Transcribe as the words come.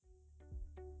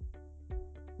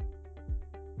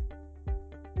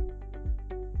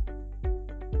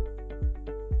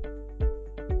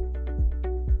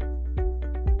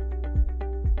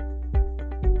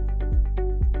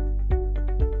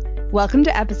Welcome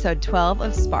to episode 12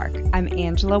 of Spark. I'm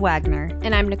Angela Wagner.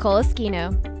 And I'm Nicole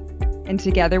Esquino. And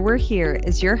together we're here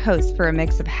as your hosts for a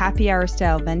mix of happy hour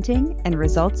style venting and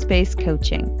results-based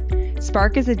coaching.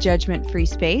 Spark is a judgment-free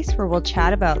space where we'll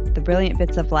chat about the brilliant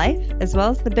bits of life as well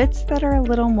as the bits that are a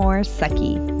little more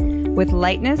sucky. With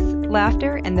lightness,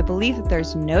 laughter, and the belief that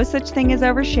there's no such thing as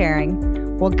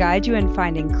oversharing, we'll guide you in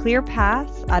finding clear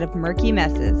paths out of murky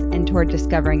messes and toward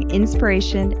discovering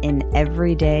inspiration in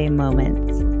everyday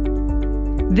moments.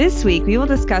 This week, we will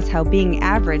discuss how being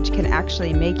average can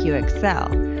actually make you excel,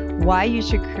 why you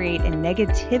should create a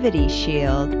negativity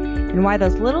shield, and why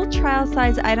those little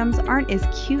trial-size items aren't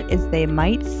as cute as they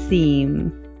might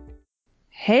seem.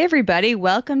 Hey, everybody.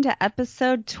 Welcome to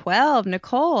episode 12.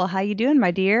 Nicole, how you doing,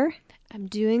 my dear? I'm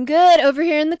doing good over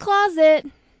here in the closet.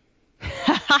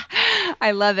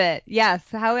 I love it. Yes.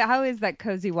 How is that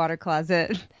cozy water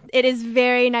closet? It is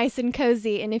very nice and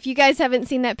cozy. And if you guys haven't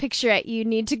seen that picture yet, you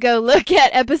need to go look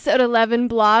at episode 11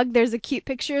 blog. There's a cute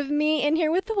picture of me in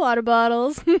here with the water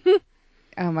bottles.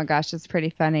 Oh my gosh, it's pretty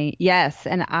funny. Yes.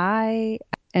 And I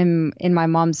am in my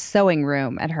mom's sewing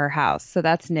room at her house. So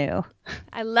that's new.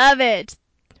 I love it.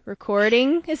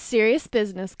 Recording is serious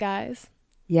business, guys.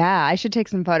 Yeah, I should take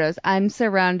some photos. I'm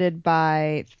surrounded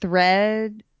by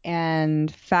thread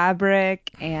and fabric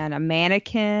and a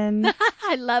mannequin.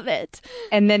 I love it.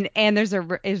 And there's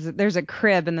a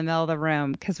crib in the middle of the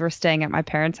room because we're staying at my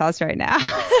parents' house right now.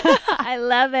 I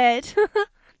love it.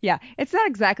 Yeah, it's not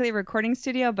exactly a recording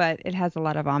studio, but it has a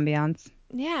lot of ambiance.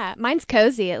 Yeah, mine's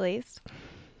cozy at least.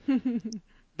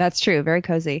 That's true. Very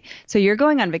cozy. So you're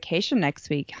going on vacation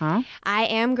next week, huh? I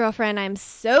am, girlfriend. I'm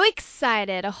so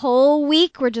excited. A whole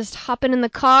week we're just hopping in the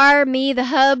car, me, the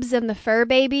hubs, and the fur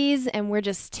babies, and we're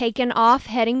just taking off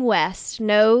heading west.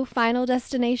 No final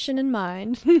destination in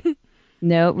mind.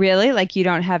 No, really? Like you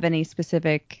don't have any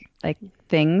specific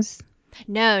things?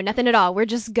 No, nothing at all. We're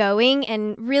just going,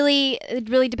 and it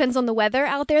really depends on the weather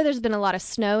out there. There's been a lot of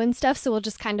snow and stuff, so we'll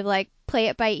just kind of play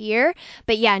it by ear.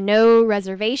 But yeah, no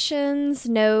reservations,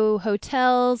 no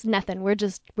hotels, nothing. We're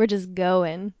just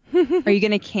going. Are you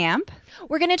going to camp?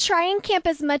 We're going to try and camp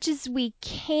as much as we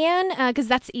can because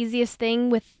that's the easiest thing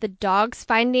with the dogs.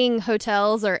 Finding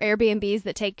hotels or Airbnbs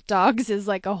that take dogs is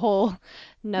like a whole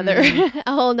nother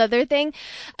thing.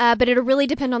 But it'll really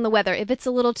depend on the weather. If it's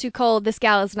a little too cold, this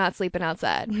gal is not sleeping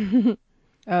outside.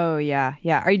 Oh, yeah.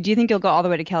 Yeah. Do you think you'll go all the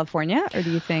way to California or do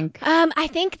you think? I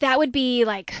think that would be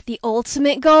like the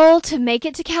ultimate goal to make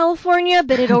it to California,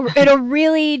 but it'll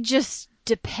really just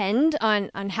depend on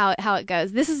how it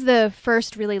goes. This is the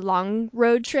first really long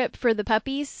road trip for the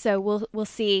puppies, so we'll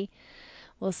see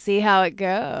how it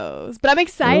goes. But I'm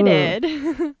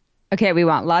excited. Okay, we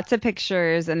want lots of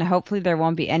pictures and hopefully there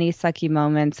won't be any sucky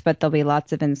moments, but there'll be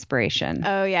lots of inspiration.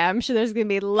 Oh yeah, I'm sure there's going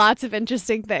to be lots of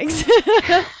interesting things.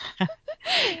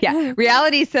 Yeah,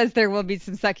 reality says there will be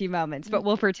some sucky moments, but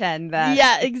we'll pretend that.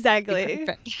 Yeah, exactly.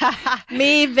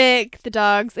 Me, Vic, the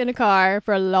dogs in a car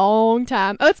for a long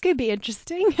time. Oh, it's going to be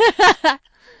interesting.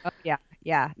 Oh, yeah,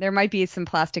 yeah. There might be some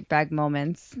plastic bag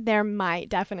moments. There might,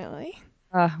 definitely.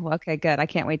 Oh, well, okay, good. I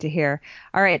can't wait to hear.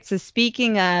 All right, so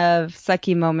speaking of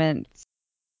sucky moments,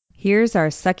 here's our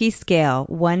sucky scale.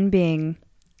 1 being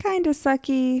kind of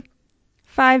sucky,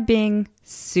 5 being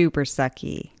super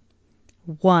sucky.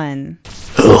 1,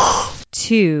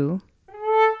 2,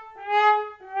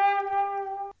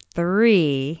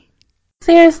 3.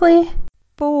 Seriously?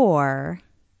 4,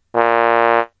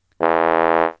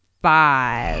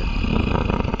 5.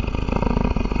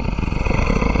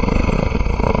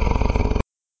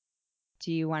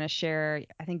 Do you want to share?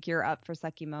 I think you're up for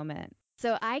sucky moment.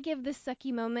 So I give this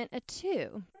sucky moment a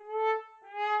 2.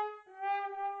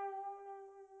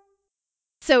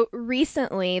 So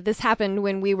recently, this happened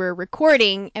when we were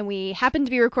recording, and we happened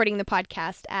to be recording the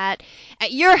podcast at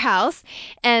your house,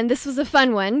 and this was a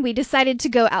fun one. We decided to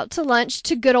go out to lunch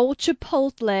to good old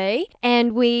Chipotle,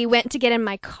 and we went to get in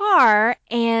my car,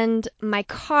 and my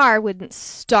car wouldn't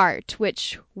start,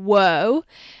 which, whoa,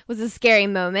 was a scary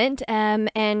moment.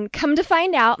 And come to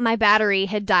find out, my battery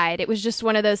had died. It was just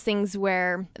one of those things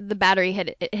where the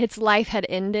battery its life had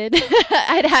ended.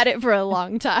 I'd had it for a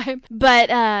long time,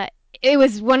 but it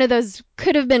was one of those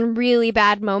could have been really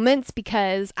bad moments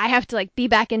because I have to be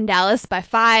back in Dallas by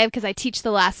 5 because I teach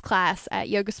the last class at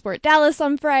Yoga Sport Dallas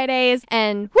on Fridays,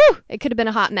 and whew, it could have been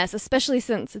a hot mess, especially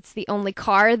since it's the only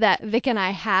car that Vic and I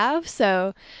have.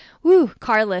 So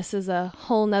carless is a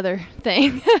whole nother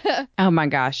thing. Oh my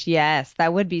gosh, yes,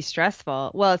 that would be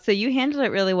stressful. Well, so you handled it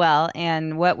really well,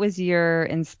 and what was your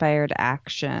inspired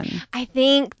action? I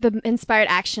think the inspired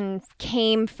action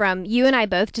came from you and I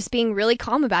both just being really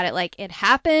calm about it. Like, it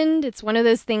happened. It's one of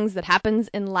those things that happens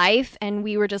in life, and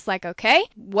we were just like, okay,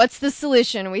 what's the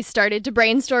solution? We started to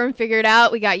brainstorm, figure it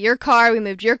out. We got your car, we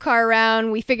moved your car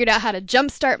around, we figured out how to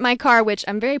jumpstart my car, which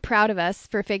I'm very proud of us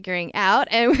for figuring out,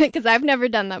 and because I've never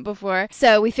done that before.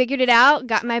 So we figured it out,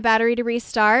 got my battery to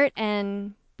restart,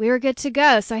 and we were good to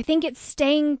go. So I think it's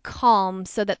staying calm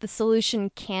so that the solution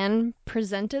can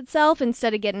present itself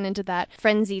instead of getting into that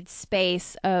frenzied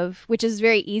space of, which is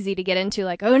very easy to get into,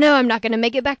 like, oh no, I'm not going to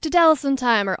make it back to Dallas in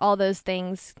time, or all those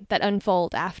things that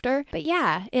unfold after. But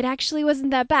yeah, it actually wasn't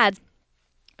that bad.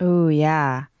 Oh,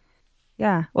 yeah.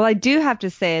 Yeah. Well, I do have to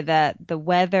say that the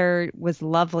weather was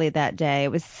lovely that day.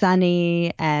 It was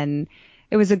sunny and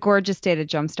it was a gorgeous day to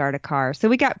jumpstart a car. So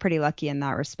we got pretty lucky in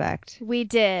that respect. We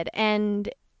did. And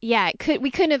yeah,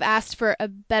 we couldn't have asked for a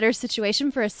better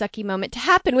situation for a sucky moment to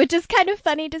happen, which is kind of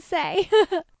funny to say.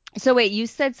 So wait, you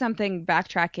said something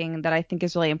backtracking that I think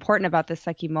is really important about this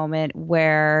sucky moment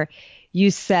where you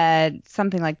said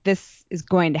something like this is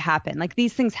going to happen. Like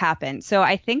these things happen. So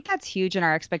I think that's huge in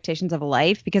our expectations of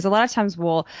life because a lot of times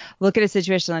we'll look at a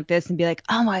situation like this and be like,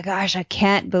 oh my gosh, I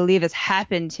can't believe this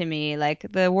happened to me. Like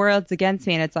the world's against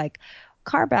me. And it's like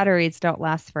car batteries don't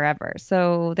last forever.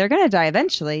 So they're going to die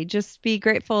eventually. Just be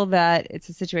grateful that it's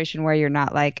a situation where you're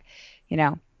not like, you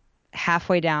know,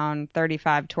 halfway down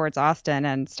 35 towards Austin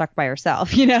and stuck by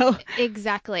yourself, you know?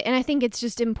 Exactly. And I think it's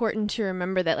just important to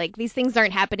remember that, like, these things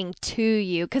aren't happening to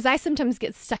you. Because I sometimes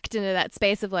get sucked into that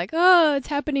space of, like, oh, it's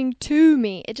happening to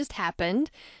me. It just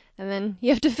happened. And then you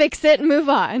have to fix it and move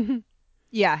on.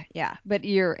 Yeah, yeah. But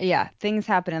things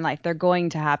happen in life. They're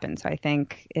going to happen. So I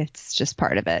think it's just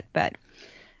part of it. But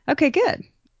okay, good.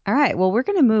 All right. Well, we're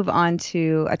going to move on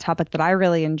to a topic that I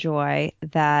really enjoy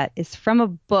that is from a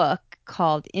book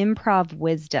called Improv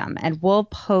Wisdom. And we'll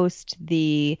post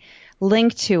the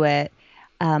link to it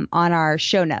on our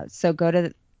show notes. So go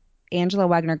to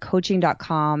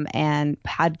AngelaWagnerCoaching.com and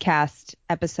podcast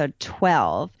episode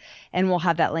 12, and we'll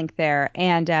have that link there.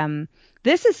 And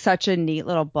this is such a neat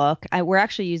little book. We're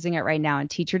actually using it right now in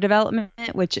teacher development,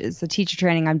 which is a teacher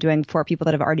training I'm doing for people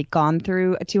that have already gone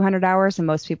through 200 hours, and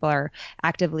most people are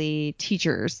actively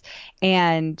teachers.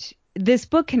 And this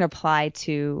book can apply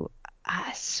to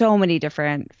so many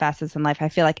different facets in life. I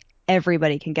feel like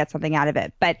everybody can get something out of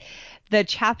it. But the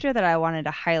chapter that I wanted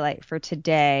to highlight for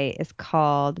today is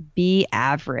called Be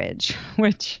Average,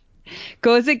 which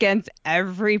goes against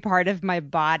every part of my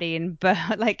body and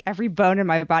like every bone in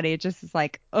my body. It just is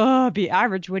like, oh, be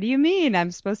average. What do you mean?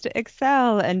 I'm supposed to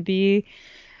excel and be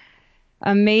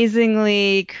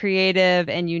amazingly creative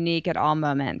and unique at all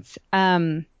moments.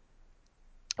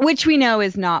 Which we know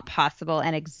is not possible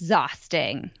and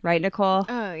exhausting, right, Nicole?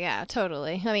 Oh, yeah,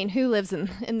 totally. I mean, who lives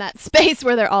in that space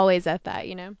where they're always at that,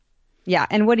 you know? Yeah,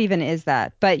 and what even is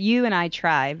that? But you and I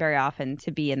try very often to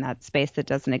be in that space that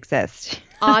doesn't exist.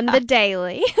 On the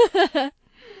daily.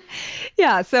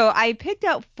 Yeah, so I picked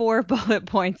out 4 bullet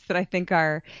points that I think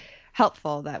are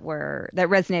helpful that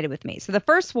resonated with me. So the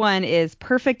first one is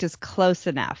perfect is close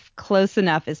enough. Close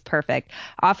enough is perfect.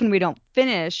 Often we don't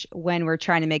finish when we're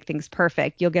trying to make things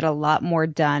perfect. You'll get a lot more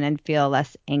done and feel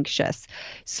less anxious.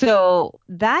 So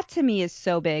that to me is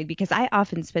so big because I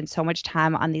often spend so much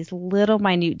time on these little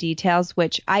minute details,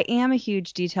 which I am a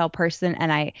huge detail person,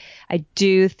 and I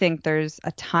do think there's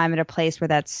a time and a place where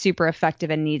that's super effective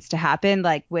and needs to happen,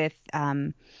 like with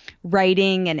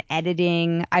writing and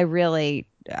editing. I really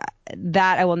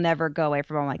that I will never go away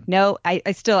from. I'm like, no, I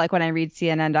still like when I read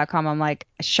CNN.com, I'm like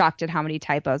shocked at how many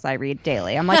typos I read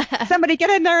daily. I'm like, somebody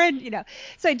get in there and,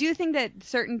 so I do think that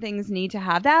certain things need to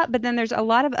have that. But then there's a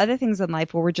lot of other things in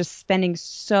life where we're just spending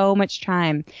so much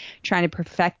time trying to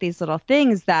perfect these little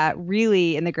things that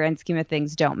really, in the grand scheme of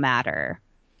things, don't matter.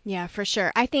 Yeah, for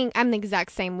sure. I think I'm the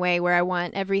exact same way where I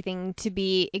want everything to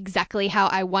be exactly how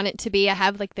I want it to be. I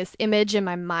have like this image in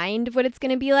my mind of what it's going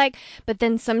to be like, but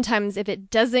then sometimes if it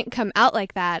doesn't come out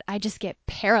like that, I just get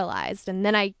paralyzed and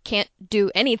then I can't do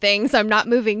anything. So I'm not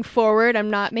moving forward. I'm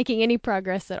not making any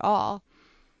progress at all.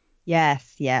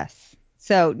 Yes, yes.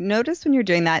 So notice when you're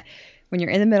doing that, when you're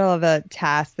in the middle of a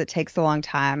task that takes a long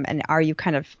time, and are you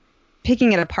kind of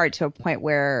picking it apart to a point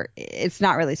where it's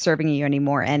not really serving you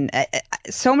anymore? And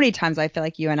so many times I feel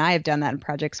like you and I have done that in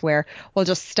projects where we'll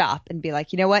just stop and be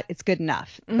like, you know what? It's good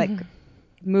enough. Mm-hmm. Like,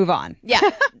 move on. Yeah,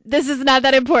 this is not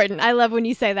that important. I love when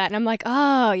you say that. And I'm like,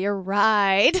 oh, you're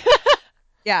right.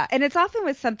 Yeah, and it's often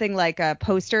with something like a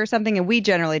poster or something, and we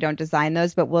generally don't design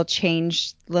those, but we'll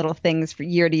change little things from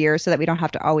year to year so that we don't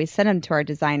have to always send them to our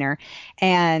designer.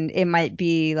 And it might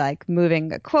be like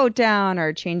moving a quote down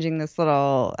or changing this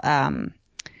little,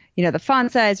 the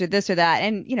font size or this or that.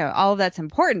 And, all of that's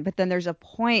important, but then there's a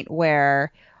point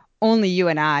where only you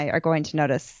and I are going to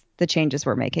notice the changes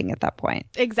we're making at that point.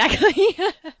 Exactly.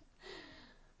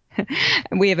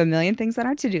 And we have a million things on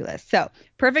our to-do list. So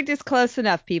perfect is close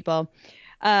enough, people.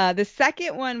 The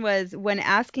second one was when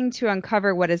asking to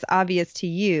uncover what is obvious to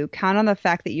you, count on the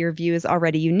fact that your view is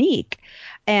already unique.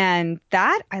 And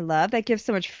that I love. That gives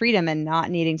so much freedom and not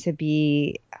needing to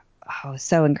be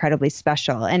so incredibly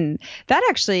special. And that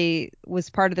actually was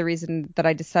part of the reason that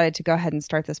I decided to go ahead and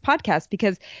start this podcast,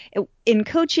 because in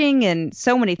coaching and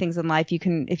so many things in life,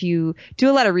 if you do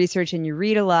a lot of research and you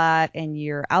read a lot and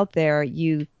you're out there,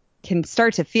 you can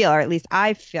start to feel, or at least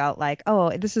I felt like, oh,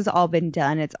 this has all been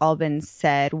done. It's all been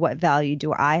said. What value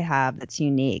do I have that's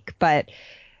unique? But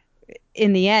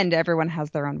in the end, everyone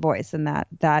has their own voice, and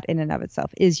that in and of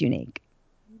itself is unique.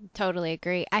 Totally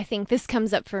agree. I think this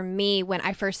comes up for me when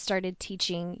I first started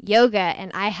teaching yoga,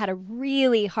 and I had a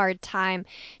really hard time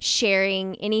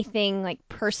sharing anything like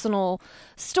personal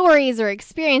stories or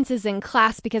experiences in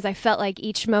class because I felt like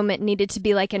each moment needed to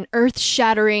be like an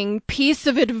earth-shattering piece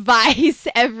of advice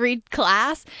every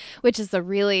class, which is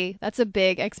that's a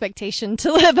big expectation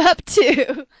to live up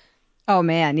to. Oh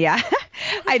man, yeah.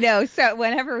 I know. So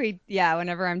whenever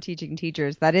I'm teaching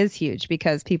teachers, that is huge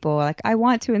because people are like, I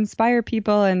want to inspire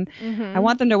people and I Mm-hmm.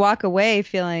 want them to walk away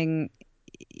feeling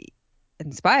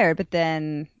inspired, but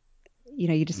then,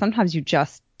 sometimes you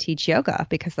just teach yoga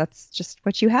because that's just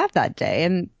what you have that day,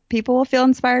 and people will feel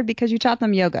inspired because you taught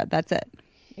them yoga. That's it.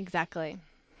 Exactly.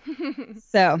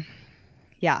 So,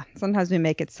 yeah, sometimes we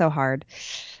make it so hard.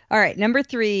 All right, number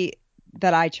 3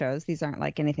 that I chose, these aren't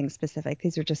like anything specific,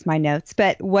 these are just my notes,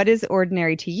 but what is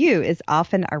ordinary to you is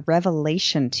often a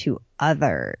revelation to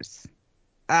others.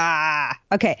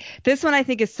 Okay. This one I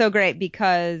think is so great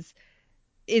because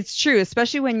it's true,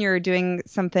 especially when you're doing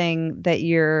something that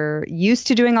you're used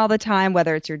to doing all the time,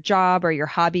 whether it's your job or your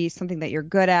hobby, something that you're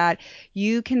good at.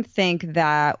 You can think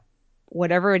that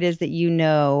whatever it is that you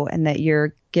know and that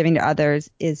you're giving to others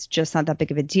is just not that big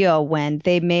of a deal when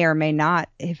they may or may not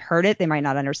have heard it. They might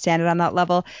not understand it on that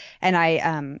level. And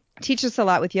I teach this a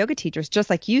lot with yoga teachers, just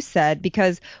like you said,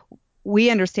 because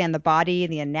we understand the body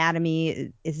and the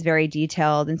anatomy is very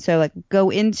detailed. And so like go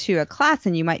into a class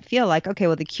and you might feel like, okay,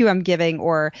 well, the cue I'm giving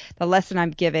or the lesson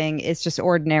I'm giving is just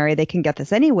ordinary. They can get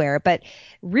this anywhere. But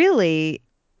really,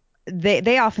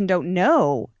 they often don't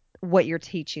know what you're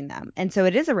teaching them. And so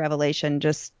it is a revelation.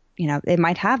 Just, they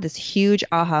might have this huge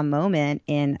aha moment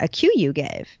in a cue you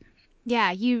gave.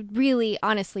 Yeah, you really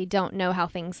honestly don't know how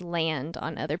things land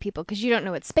on other people because you don't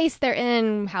know what space they're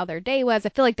in, how their day was. I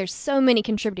feel like there's so many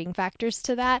contributing factors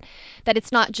to that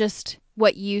it's not just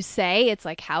what you say, it's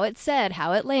like how it's said,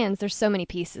 how it lands. There's so many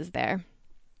pieces there.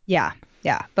 Yeah.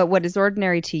 Yeah. But what is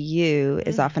ordinary to you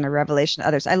is often a revelation to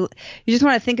others. You just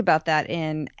want to think about that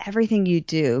in everything you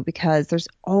do, because there's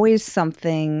always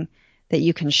something that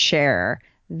you can share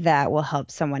that will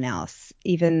help someone else,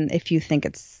 even if you think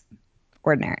it's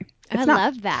ordinary. I It's not.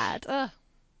 love that. Ugh.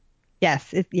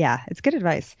 Yes. It's good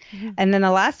advice. Mhm. And then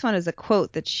the last one is a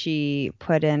quote that she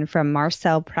put in from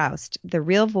Marcel Proust. The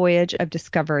real voyage of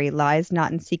discovery lies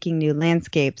not in seeking new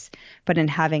landscapes, but in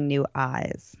having new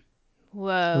eyes.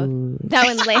 Whoa. Ooh. That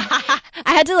one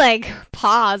I had to like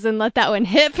pause and let that one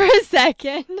hit for a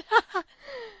second.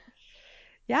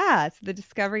 Yeah, so the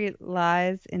discovery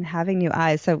lies in having new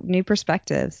eyes. So new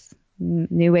perspectives,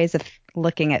 new ways of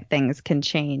looking at things can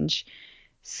change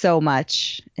so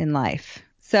much in life.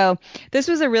 So this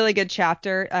was a really good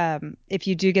chapter. If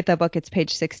you do get the book, it's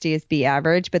page 60 is Be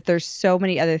Average, but there's so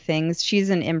many other things. She's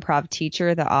an improv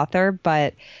teacher, the author,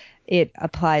 but it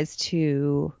applies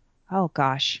to, oh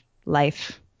gosh,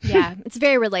 life. Yeah, it's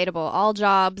very relatable. All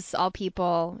jobs, all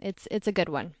people. It's a good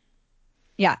one.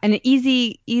 Yeah, and an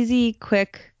easy,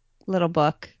 quick little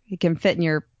book. It can fit in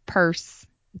your purse.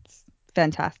 It's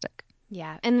fantastic.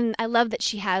 Yeah, and then I love that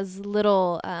she has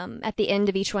little at the end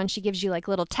of each one she gives you like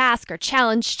little task or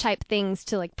challenge type things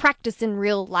to like practice in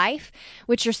real life,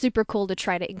 which are super cool to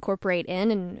try to incorporate in.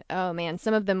 And oh man,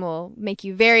 some of them will make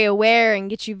you very aware and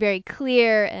get you very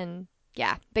clear. And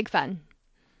yeah, big fun.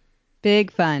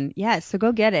 Big fun. Yes, so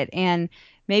go get it. And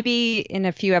maybe in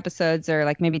a few episodes or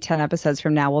like maybe 10 episodes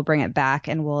from now, we'll bring it back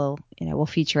and we'll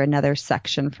feature another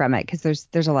section from it because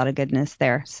there's a lot of goodness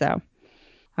there. So,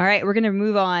 all right, we're going to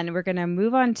move on. We're going to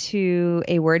move on to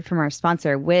a word from our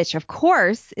sponsor, which of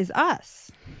course is us.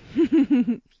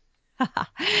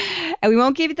 And we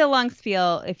won't give you the long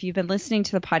spiel. If you've been listening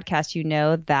to the podcast, you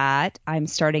know that I'm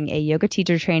starting a yoga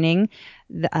teacher training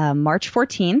March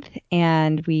 14th,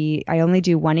 and I only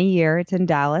do one a year. It's in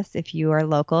Dallas if you are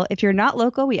local. If you're not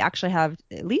local, we actually have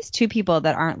at least 2 people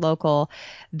that aren't local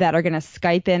that are going to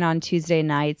Skype in on Tuesday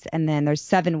nights, and then there's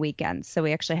 7 weekends. So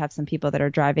we actually have some people that are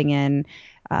driving in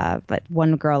but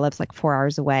one girl lives like 4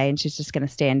 hours away and she's just going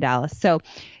to stay in Dallas. So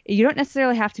you don't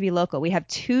necessarily have to be local. We have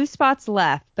 2 spots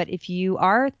left, but if you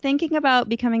are thinking about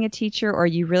becoming a teacher or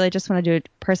you really just want to do a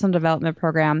personal development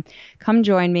program, come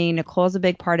join me. Nicole's a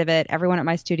big part of it. Everyone at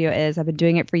my studio is. I've been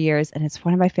doing it for years and it's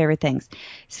one of my favorite things.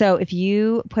 So if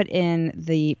you put in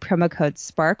the promo code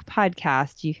Spark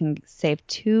Podcast, you can save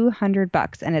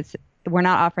 $200 and we're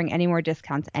not offering any more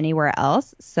discounts anywhere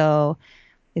else. So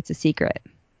it's a secret.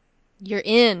 You're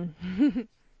in.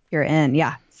 You're in.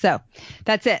 Yeah. So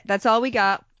that's it. That's all we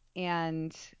got.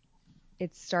 And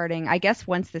it's starting, I guess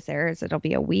once this airs, it'll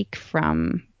be a week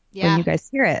from when you guys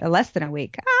hear it, less than a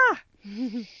week.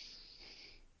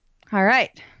 All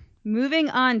right. Moving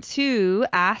on to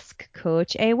Ask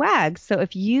Coach A Wags. So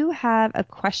if you have a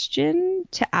question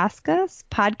to ask us,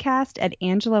 podcast at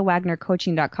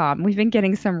AngelaWagnerCoaching.com. We've been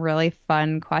getting some really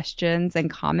fun questions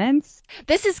and comments.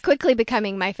 This is quickly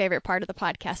becoming my favorite part of the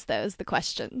podcast, though, is the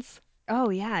questions. Oh,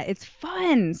 yeah. It's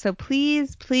fun. So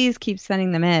please keep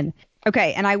sending them in.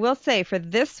 Okay. And I will say for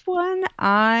this one,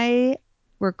 I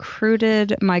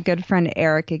recruited my good friend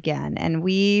Eric again, and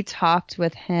we talked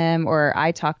with him, or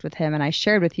I talked with him, and I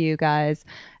shared with you guys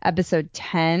episode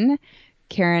 10.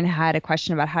 Karen had a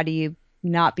question about how do you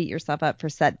not beat yourself up for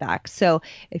setbacks. So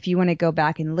if you want to go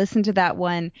back and listen to that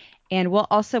one, and we'll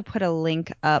also put a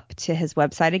link up to his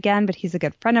website again, but he's a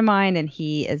good friend of mine and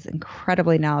he is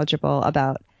incredibly knowledgeable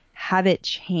about habit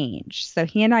change. So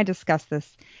he and I discussed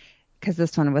this because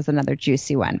this one was another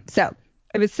juicy one. So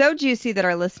it was so juicy that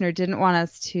our listener didn't want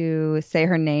us to say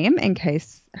her name in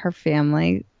case her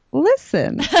family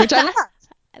listens, which I love.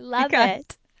 I love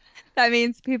it. That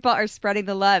means people are spreading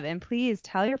the love. And please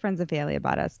tell your friends and family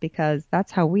about us because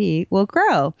that's how we will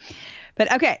grow.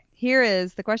 But okay, here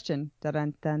is the question.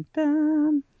 Dun, dun,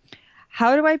 dun.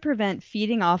 How do I prevent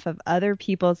feeding off of other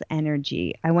people's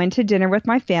energy? I went to dinner with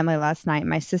my family last night.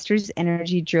 My sister's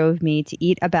energy drove me to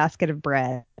eat a basket of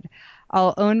bread.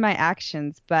 I'll own my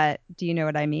actions, but do you know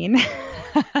what I mean?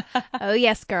 Oh,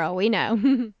 yes, girl. We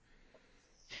know.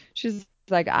 She's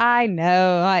like, I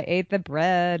know. I ate the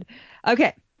bread.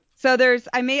 Okay. So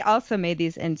I also made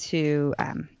these into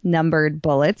numbered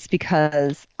bullets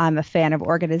because I'm a fan of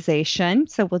organization.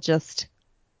 So we'll just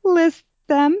list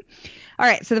them. All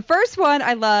right. So the first one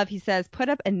I love, he says, put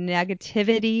up a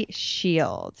negativity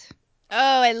shield.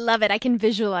 Oh, I love it. I can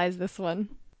visualize this one.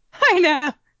 I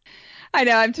know.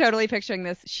 I'm totally picturing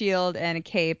this shield and a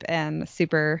cape and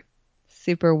super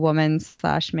woman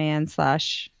 / man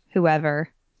 / whoever.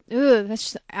 Ooh,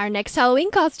 that's our next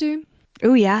Halloween costume.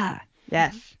 Oh, yeah.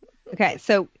 Yes. Okay.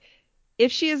 So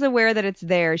if she is aware that it's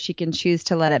there, she can choose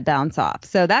to let it bounce off.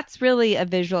 So that's really a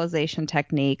visualization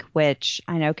technique, which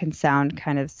I know can sound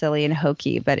kind of silly and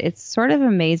hokey, but it's sort of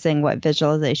amazing what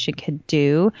visualization can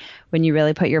do when you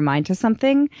really put your mind to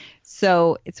something.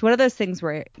 So it's one of those things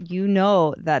where you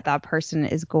know that person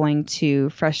is going to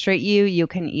frustrate you. You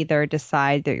can either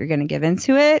decide that you're going to give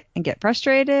into it and get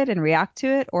frustrated and react to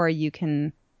it, or you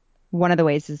can, one of the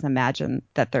ways is imagine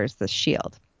that there's this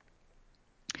shield.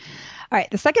 All right.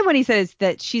 The second one he said is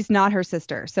that she's not her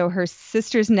sister. So her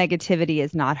sister's negativity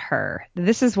is not her.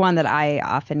 This is one that I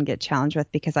often get challenged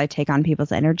with because I take on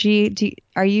people's energy.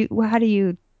 How do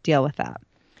you deal with that?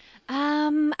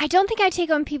 I don't think I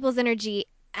take on people's energy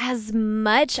as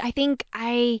much.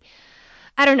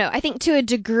 I don't know. I think to a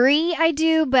degree I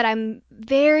do, but I'm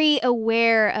very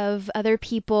aware of other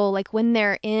people, like when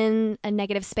they're in a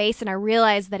negative space and I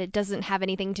realize that it doesn't have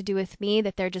anything to do with me,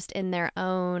 that they're just in their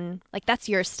own, like that's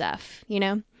your stuff, you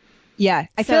know? Yeah.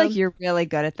 I feel like you're really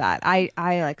good at that. I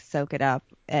like soak it up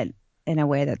in a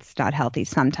way that's not healthy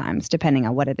sometimes, depending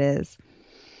on what it is.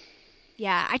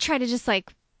 Yeah. I try to just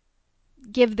like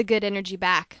give the good energy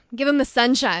back. Give them the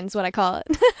sunshine is what I call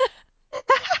it.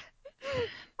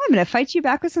 I'm going to fight you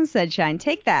back with some sunshine.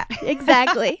 Take that.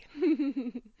 Exactly.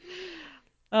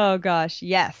 Oh, gosh.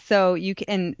 Yes. So you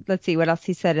can, let's see what else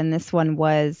he said in this one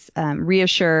was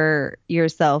reassure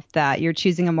yourself that you're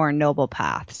choosing a more noble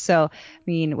path. So, I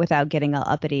mean, without getting all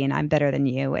uppity and I'm better than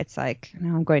you, it's like,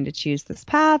 no, I'm going to choose this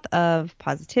path of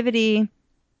positivity.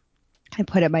 I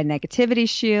put up my negativity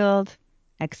shield.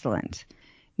 Excellent.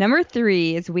 Number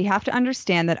 3 is we have to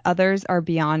understand that others are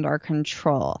beyond our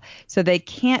control. So they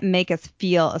can't make us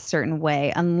feel a certain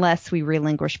way unless we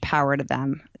relinquish power to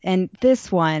them. And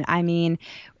this one, I mean,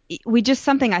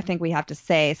 something I think we have to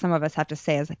say, some of us have to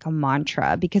say as like a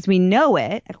mantra because we know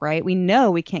it, right? We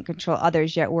know we can't control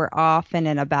others, yet we're often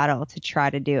in a battle to try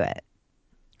to do it.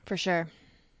 For sure.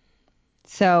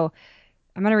 So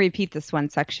I'm going to repeat this one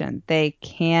section. They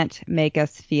can't make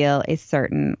us feel a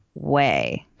certain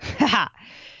way.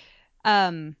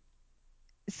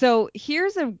 So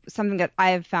here's something that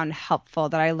I have found helpful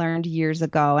that I learned years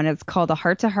ago, and it's called a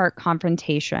heart-to-heart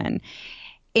confrontation.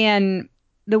 And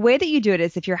the way that you do it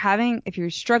is if you're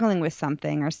struggling with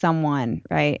something or someone,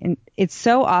 right? And it's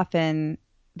so often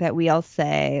that we all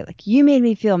say, like, you made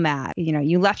me feel mad.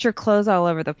 You left your clothes all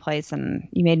over the place and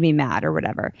you made me mad or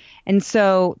whatever. And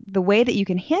so the way that you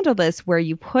can handle this, where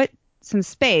you put some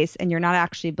space and you're not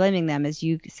actually blaming them, is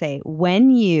you say, when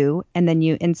you, and then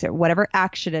you insert whatever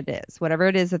action it is, whatever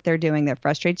it is that they're doing that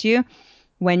frustrates you.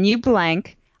 When you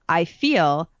blank, I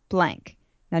feel blank.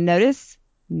 Now notice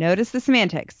the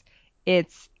semantics.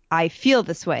 It's I feel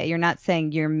this way. You're not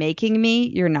saying you're making me.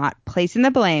 You're not placing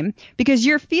the blame, because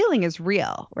your feeling is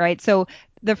real, right? So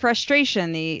the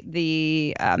frustration,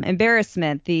 the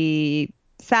embarrassment, the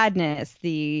sadness,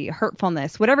 the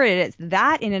hurtfulness, whatever it is,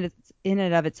 that in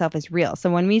and of itself is real.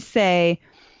 So when we say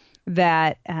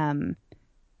that,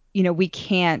 we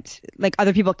can't, like,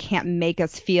 other people can't make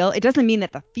us feel, it doesn't mean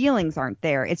that the feelings aren't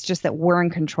there. It's just that we're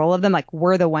in control of them. Like,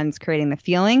 we're the ones creating the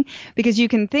feeling, because you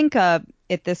can think of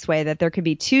it this way, that there could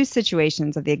be two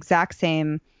situations of the exact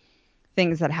same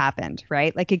things that happened,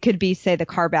 right? Like, it could be, say, the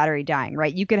car battery dying,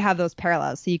 right? You could have those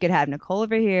parallels. So you could have Nicole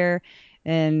over here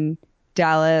in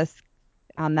Dallas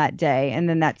on that day. And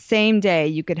then that same day,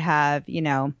 you could have,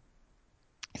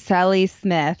 Sally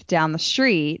Smith down the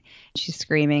street. She's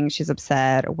screaming, she's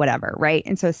upset, or whatever, right?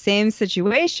 And so same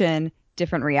situation,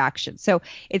 different reaction. So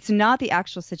it's not the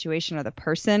actual situation or the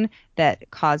person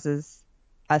that causes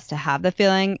us to have the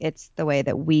feeling. It's the way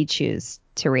that we choose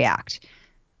to react.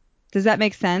 Does that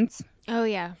make sense? Oh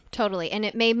yeah, totally. And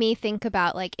it made me think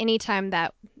about, like, anytime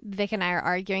that Vic and I are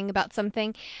arguing about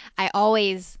something, I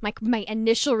always, my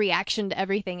initial reaction to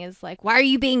everything is like, why are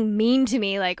you being mean to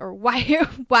me? Like, or why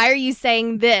are you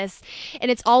saying this? And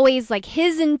it's always like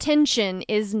his intention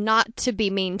is not to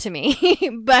be mean to me,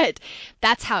 but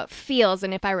that's how it feels.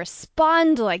 And if I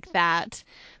respond like that,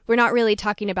 we're not really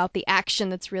talking about the action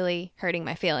that's really hurting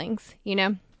my feelings, you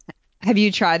know? Have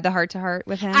you tried the heart to heart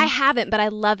with I him? haven't, but I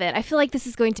love it. I feel like this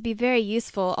is going to be very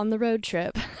useful on the road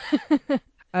trip.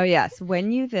 Oh yes,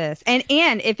 when you this. And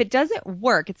if it doesn't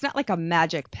work, it's not like a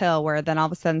magic pill where then all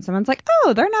of a sudden someone's like,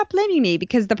 "Oh, they're not blaming me,"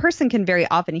 because the person can very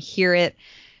often hear it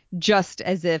just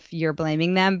as if you're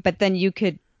blaming them, but then you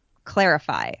could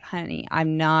clarify, "Honey,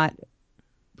 I'm not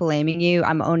blaming you.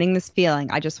 I'm owning this feeling.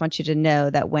 I just want you to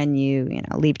know that when you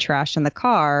leave trash in the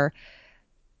car,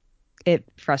 it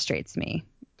frustrates me.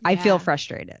 I feel Yeah.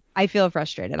 frustrated. I feel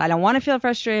frustrated. I don't want to feel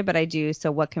frustrated, but I do.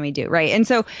 So what can we do?" Right? And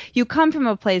so you come from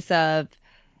a place of,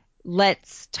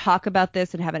 let's talk about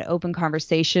this and have an open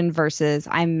conversation, versus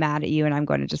I'm mad at you and I'm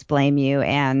going to just blame you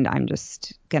and I'm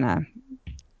just gonna,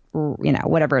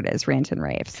 whatever it is, rant and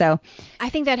rave. So I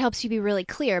think that helps you be really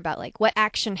clear about, like, what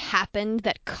action happened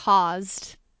that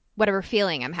caused whatever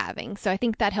feeling I'm having. So I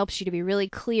think that helps you to be really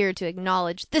clear to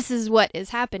acknowledge this is what is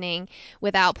happening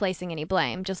without placing any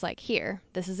blame. Just like, here,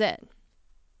 this is it.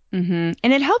 and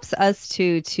it helps us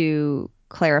to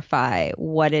clarify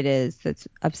what it is that's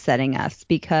upsetting us,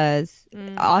 because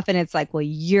Mm, often it's like, well,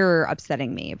 you're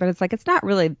upsetting me, but it's like, it's not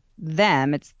really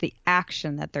them, it's the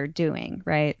action that they're doing,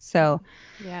 right? So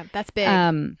yeah, that's big.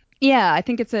 yeah, I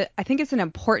think it's an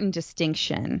important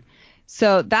distinction.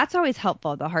 So that's always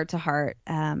helpful, the heart to heart.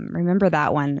 Remember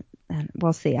that one, and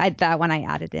we'll see. That one I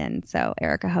added in. So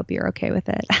Eric, I hope you're okay with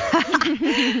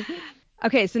it.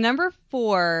 Okay, so number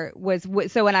 4 was,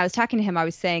 so when I was talking to him, I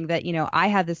was saying that, I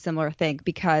have this similar thing,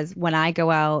 because when I go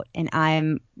out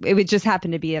and it would just happen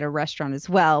to be at a restaurant as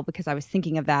well, because I was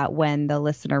thinking of that when the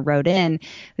listener wrote in,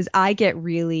 is I get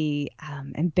really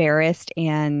embarrassed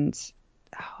and,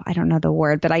 oh, I don't know the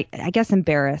word, but I guess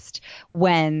embarrassed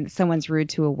when someone's rude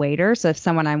to a waiter. So if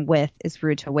someone I'm with is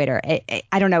rude to a waiter,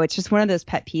 I don't know. It's just one of those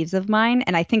pet peeves of mine.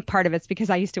 And I think part of it's because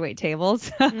I used to wait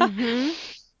tables. Mm-hmm.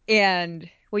 And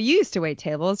well, you used to wait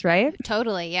tables, right?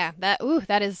 Totally, yeah. That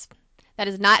is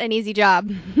not an easy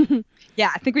job. Yeah,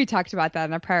 I think we talked about that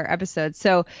in a prior episode.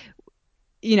 So,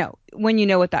 when you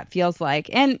know what that feels like.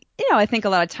 And, I think a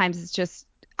lot of times it's just,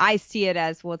 I see it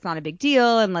as, well, it's not a big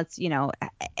deal. And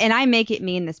and I make it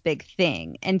mean this big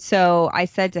thing. And so I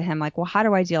said to him, like, well, how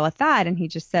do I deal with that? And he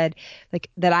just said, like,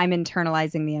 that I'm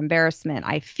internalizing the embarrassment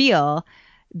I feel,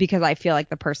 because I feel like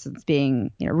the person's being,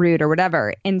 rude or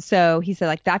whatever. And so he said,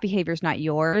 like, that behavior's not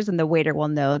yours and the waiter will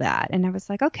know that. And I was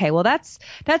like, okay, well, that's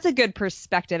a good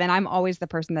perspective. And I'm always the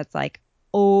person that's like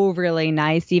overly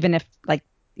nice, even if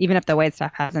the wait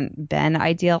staff hasn't been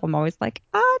ideal. I'm always like,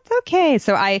 oh, it's okay.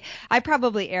 So I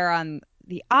probably err on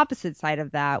the opposite side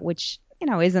of that, which,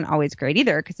 isn't always great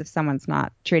either, because if someone's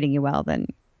not treating you well, then,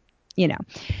 you know.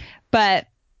 But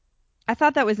I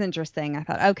thought that was interesting. I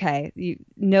thought, okay, you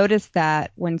notice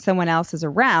that when someone else is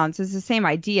around, so it's the same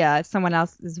idea. If someone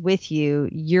else is with you,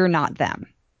 you're not them.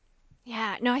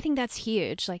 Yeah, no, I think that's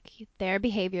huge. Like their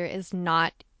behavior is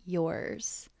not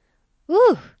yours.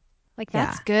 Ooh, like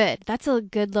that's Yeah. good. That's a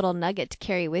good little nugget to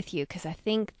carry with you because I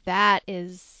think that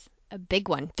is a big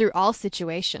one through all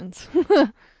situations.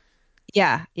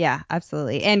 Yeah, yeah,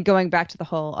 absolutely. And going back to the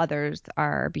whole others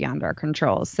are beyond our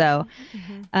control. So,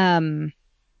 Hmm. um,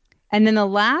 and then the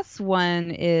last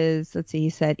one is, let's see, he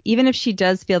said, even if she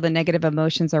does feel the negative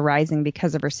emotions arising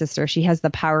because of her sister, she has the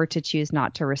power to choose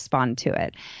not to respond to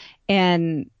it.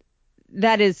 And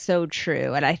that is so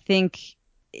true. And I think,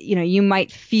 you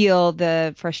might feel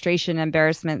the frustration,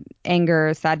 embarrassment,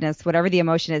 anger, sadness, whatever the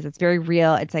emotion is. It's very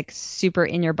real. It's like super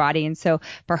in your body. And so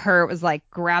for her, it was like,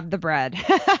 grab the bread,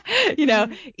 you know,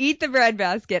 Hmm. eat the bread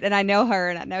basket. And I know her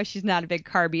and I know she's not a big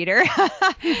carb eater.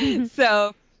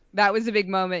 So that was a big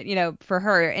moment, for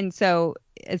her. And so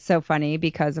it's so funny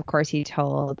because, of course, he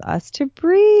told us to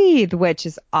breathe, which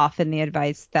is often the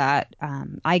advice that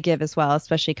I give as well,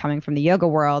 especially coming from the yoga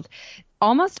world.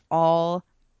 Almost all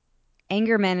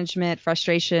anger management,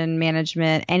 frustration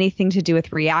management, anything to do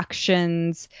with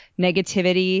reactions,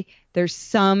 negativity, there's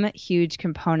some huge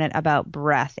component about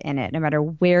breath in it. No matter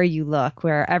where you look,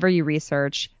 wherever you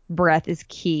research, breath is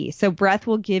key. So breath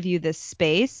will give you this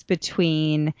space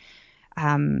between,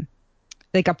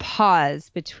 like a pause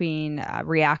between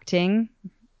reacting,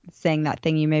 saying that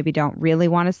thing you maybe don't really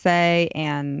want to say,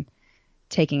 and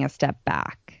taking a step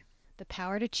back. The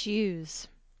power to choose.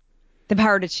 The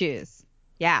power to choose.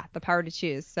 Yeah, the power to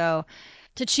choose. To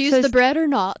choose So the bread or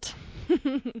not.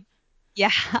 yeah,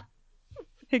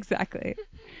 exactly.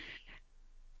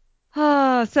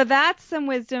 Oh, so that's some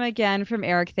wisdom again from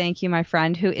Eric. Thank you, my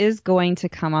friend, who is going to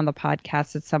come on the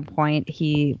podcast at some point.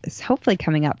 He is hopefully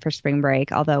coming up for spring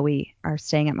break, although we are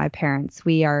staying at my parents'.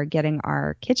 We are getting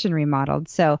our kitchen remodeled,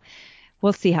 so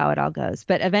we'll see how it all goes.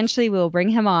 But eventually we'll bring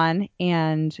him on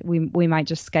and we might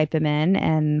just Skype him in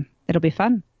and it'll be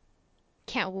fun.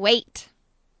 Can't wait.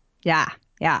 Yeah,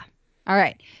 yeah. All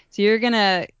right. So you're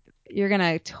gonna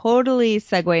totally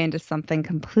segue into something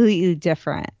completely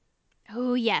different.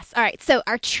 Oh, yes. All right. So,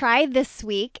 our try this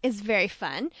week is very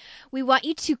fun. We want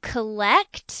you to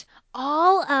collect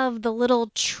all of the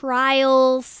little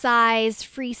trial size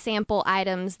free sample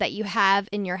items that you have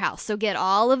in your house. So, get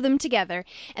all of them together,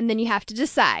 and then you have to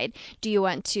decide, do you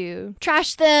want to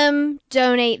trash them,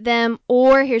 donate them,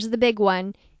 or here's the big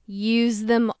one, use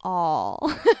them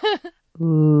all?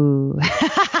 Ooh.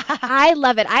 I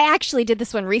love it. I actually did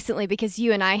this one recently because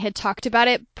you and I had talked about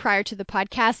it prior to the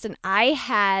podcast, and I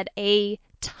had a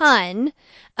ton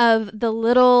of the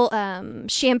little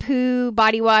shampoo,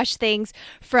 body wash things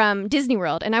from Disney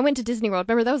World. And I went to Disney World.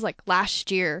 Remember, that was like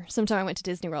last year. Sometime I went to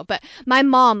Disney World. But my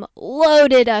mom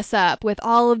loaded us up with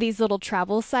all of these little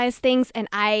travel size things, and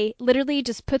I literally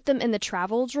just put them in the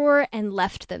travel drawer and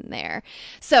left them there.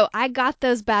 So I got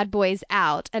those bad boys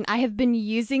out, and I have been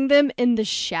using them in the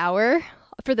shower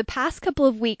for the past couple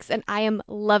of weeks, and I am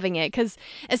loving it because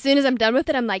as soon as I'm done with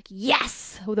it, I'm like,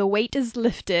 yes, the weight is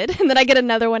lifted, and then I get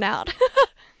another one out.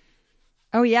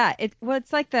 Oh yeah,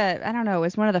 it's like I don't know, it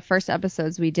was one of the first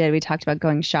episodes we did. We talked about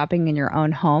going shopping in your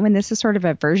own home, and this is sort of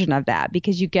a version of that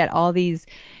because you get all these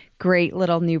great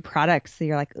little new products. So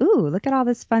you're like, "Ooh, look at all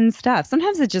this fun stuff."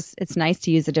 Sometimes it's nice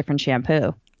to use a different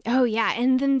shampoo. Oh, yeah.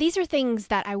 And then these are things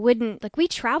that I wouldn't, like, we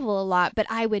travel a lot, but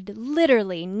I would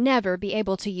literally never be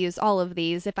able to use all of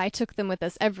these if I took them with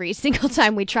us every single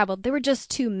time we traveled. There were just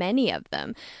too many of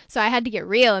them. So I had to get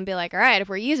real and be like, all right, if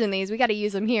we're using these, we got to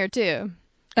use them here too.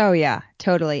 Oh yeah,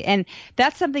 totally. And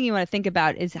that's something you want to think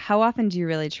about is how often do you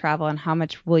really travel and how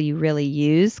much will you really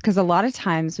use? Because a lot of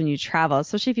times when you travel,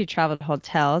 especially if you travel to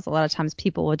hotels, a lot of times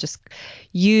people will just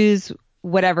use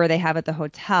whatever they have at the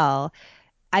hotel.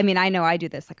 I mean, I know I do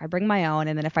this. Like I bring my own,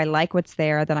 and then if I like what's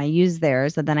there, then I use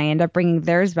theirs, and then I end up bringing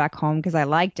theirs back home because I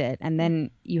liked it, and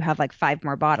then you have like five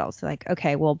more bottles. So like,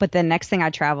 okay, well, but the next thing I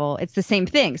travel, it's the same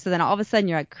thing. So then all of a sudden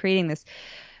you're like creating this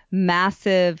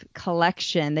massive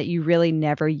collection that you really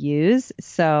never use.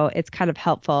 So it's kind of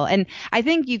helpful. And I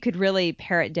think you could really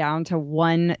pare it down to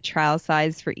one trial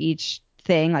size for each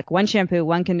thing, like one shampoo,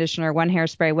 one conditioner, one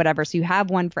hairspray, whatever. So you have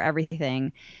one for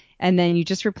everything. And then you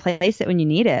just replace it when you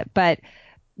need it. But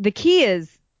the key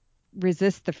is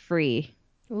resist the free.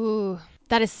 Ooh,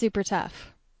 that is super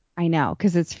tough. I know,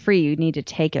 because it's free. You need to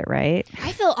take it, right?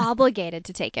 I feel obligated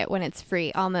to take it when it's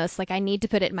free, almost like I need to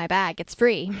put it in my bag. It's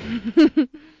free.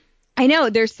 I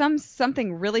know there's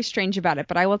something really strange about it,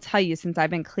 but I will tell you, since I've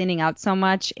been cleaning out so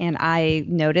much and I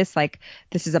notice like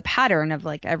this is a pattern of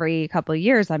like every couple of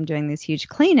years I'm doing these huge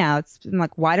clean outs. I'm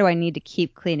like, why do I need to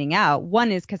keep cleaning out?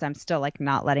 One is because I'm still like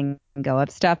not letting go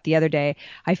of stuff. The other day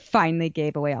I finally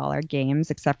gave away all our games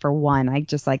except for one. I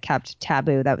just like kept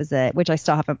Taboo. That was it, which I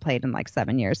still haven't played in like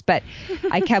 7 years, but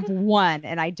I kept one.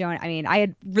 And I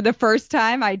had for the first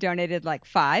time I donated like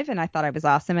 5 and I thought I was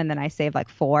awesome. And then I saved like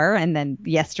 4. And then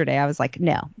yesterday I was like,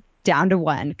 no, down to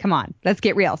 1. Come on, let's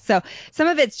get real. So some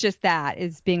of it's just that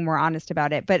is being more honest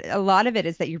about it. But a lot of it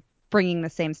is that you're bringing the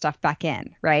same stuff back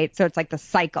in, right? So it's like the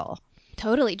cycle.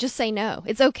 Totally. Just say no.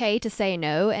 It's okay to say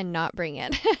no and not bring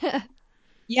it.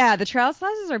 Yeah, the trail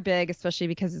sizes are big, especially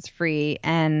because it's free.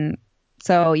 And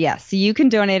so, yeah, so you can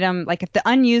donate them. Like if the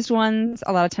unused ones,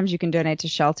 a lot of times you can donate to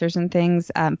shelters and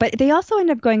things. But they also end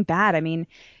up going bad. I mean,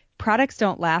 products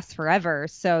don't last forever.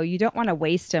 So you don't want to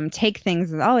waste them. Take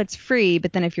things, oh, it's free.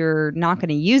 But then if you're not going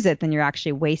to use it, then you're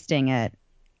actually wasting it.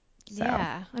 So,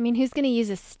 Yeah. I mean, who's going to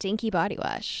use a stinky body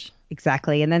wash?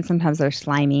 exactly. And then sometimes they're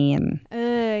slimy and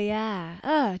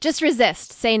Yeah. Just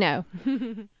resist. Say no.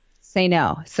 say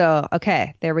no. So,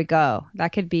 okay, there we go. That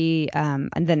could be and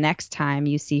the next time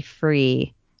you see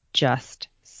free, just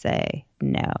say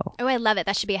no. Oh, I love it.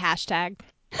 That should be a hashtag.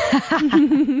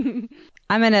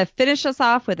 I'm going to finish us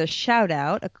off with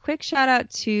a quick shout out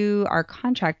to our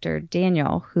contractor,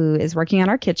 Daniel, who is working on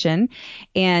our kitchen.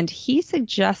 And he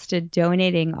suggested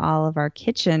donating all of our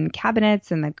kitchen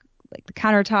cabinets and the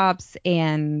countertops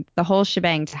and the whole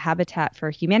shebang to Habitat for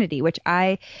Humanity, which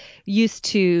I used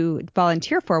to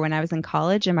volunteer for when I was in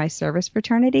college in my service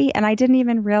fraternity. And I didn't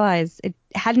even realize, it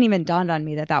hadn't even dawned on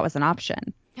me that that was an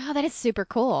option. Oh, that is super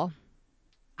cool.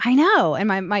 I know.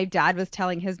 And my dad was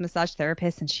telling his massage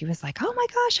therapist and she was like, oh my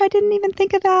gosh, I didn't even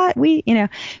think of that.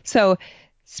 So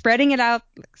spreading it out,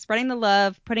 spreading the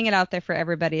love, putting it out there for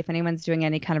everybody. If anyone's doing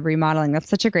any kind of remodeling, that's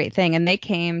such a great thing. And they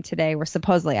came today, were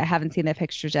supposedly, I haven't seen the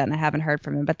pictures yet and I haven't heard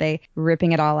from them, but they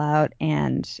ripping it all out.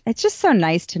 And it's just so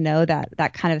nice to know that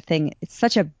that kind of thing, it's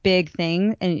such a big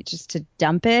thing. And just to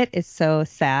dump it is so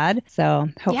sad. So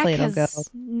hopefully it'll go.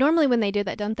 Normally when they do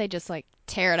that, don't they just like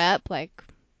tear it up, like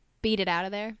beat it out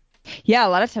of there? Yeah, a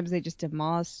lot of times they just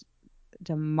demolish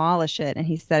it. And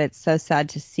he said it's so sad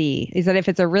to see. He said if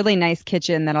it's a really nice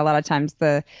kitchen, then a lot of times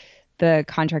the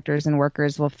contractors and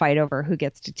workers will fight over who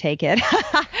gets to take it.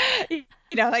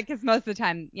 Like because most of the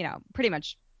time, pretty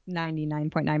much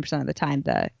 99.9% of the time,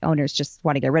 the owners just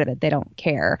want to get rid of it. They don't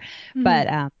care. Mm-hmm.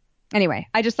 But anyway,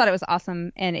 I just thought it was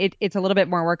awesome. And it's a little bit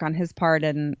more work on his part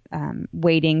and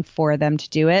waiting for them to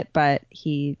do it. But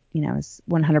he, is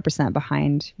 100%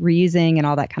 behind reusing and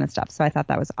all that kind of stuff. So I thought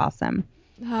that was awesome.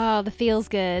 Oh, the feels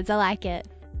goods. I like it.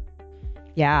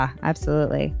 Yeah,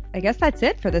 absolutely. I guess that's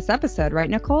it for this episode, right,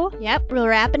 Nicole? Yep, we're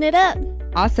wrapping it up.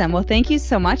 Awesome. Well, thank you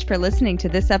so much for listening to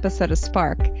this episode of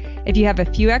Spark. If you have a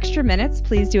few extra minutes,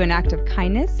 please do an act of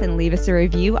kindness and leave us a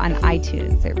review on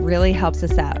iTunes. It really helps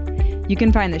us out. You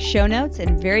can find the show notes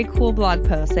and very cool blog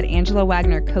posts at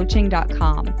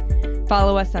AngelaWagnerCoaching.com.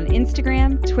 Follow us on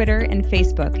Instagram, Twitter, and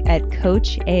Facebook at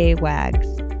Coach A. Wags.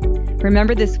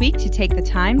 Remember this week to take the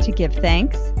time to give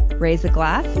thanks, raise a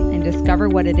glass, and discover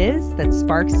what it is that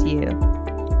sparks you.